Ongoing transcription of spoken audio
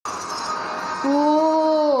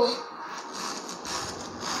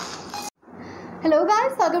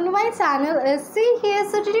welcome to my channel. Aespa here.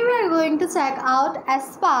 So today we are going to check out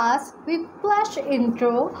Aespa's Whiplash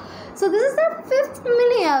intro. So this is their 5th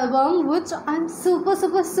mini album, which I'm super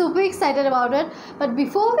excited about it. But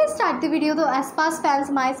before we start the video, though, Aespa's fans,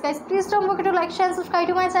 my guys, please don't forget to like, share and subscribe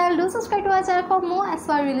to my channel. Do subscribe to my channel for more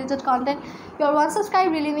Aespa related content. Your one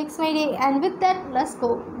subscribe really makes my day. And with that, let's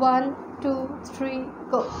go. 1, 2, 3,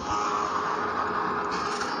 go.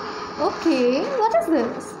 Okay, what is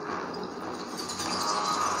this?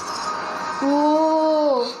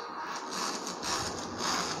 Whoa!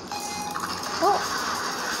 Oh!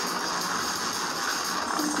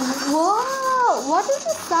 Whoa! What is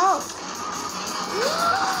this sound?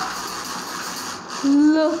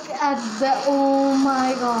 Look at the... Oh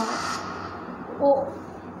my god! Oh!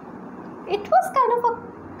 It was kind of a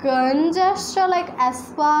gun gesture, like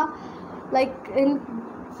Aespa, like in...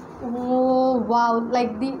 Oh wow!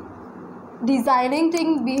 Like the designing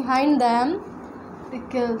thing behind them, they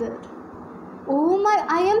killed it. Oh my,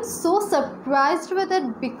 I am so surprised with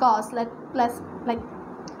it because like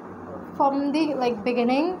from the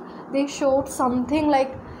beginning they showed something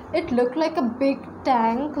like it looked like a big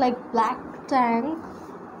tank, like black tank,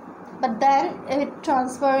 but then it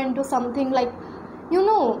transferred into something like, you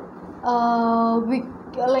know,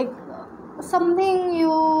 like something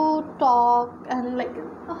you talk and like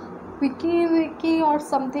wiki or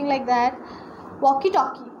something like that,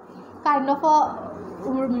 walkie-talkie, kind of a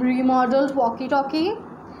remodeled walkie-talkie,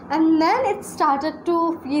 and then it started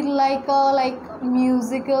to feel like a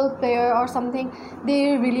musical player or something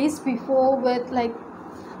they released before with like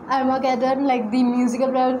Armageddon, like the musical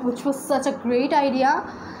player, which was such a great idea.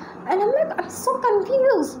 And I'm like, I'm so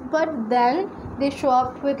confused, but then they show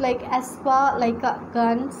up with like Aespa, like a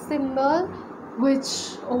gun symbol,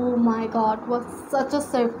 which, oh my god, was such a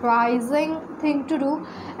surprising thing to do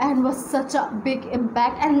and was such a big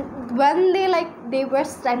impact. And when they were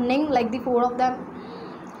standing, like the four of them,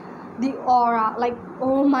 the aura, like,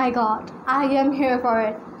 oh my god, I am here for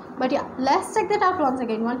it. But yeah, let's check that out once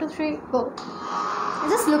again. 1, 2, 3, go.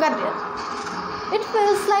 Just look at it. It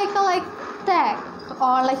feels like a tank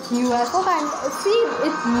or like UFO kind. See,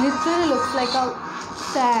 it literally looks like a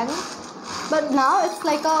tank, but now it's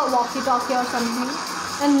like a walkie-talkie or something,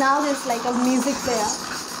 and now there's like a music player.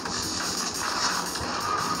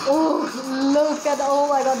 Oh, look at, oh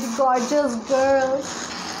my god, the gorgeous girl.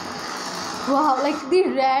 Wow, like the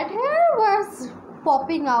red hair was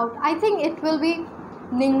popping out. I think it will be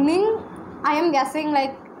Ning Ning. I am guessing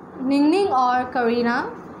like Ning Ning or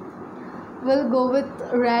Karina will go with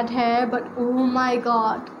red hair, but oh my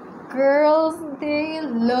god, girls, they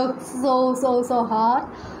look so hot.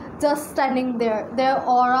 Just standing there, their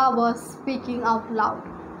aura was speaking out loud.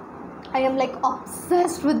 I am like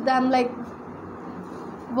obsessed with them. Like,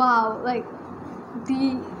 wow, like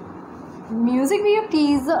the music video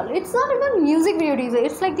teaser, it's not even music video teaser,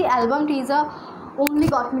 it's like the album teaser only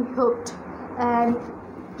got me hooked. And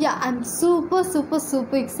yeah, I'm super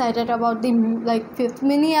excited about the 5th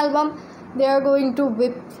mini album. They are going to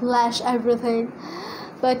whiplash everything.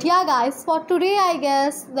 But yeah guys, for today I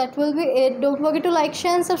guess that will be it. Don't forget to like,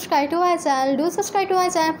 share and subscribe to my channel. Do subscribe to my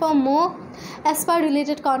channel for more Aespa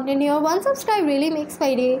related content. Your one subscribe really makes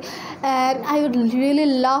my day, and I would really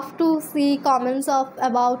love to see comments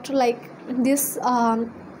about like this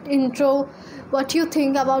intro, what you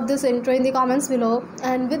think about this intro in the comments below.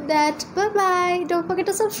 And with that, bye bye. Don't forget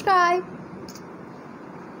to subscribe.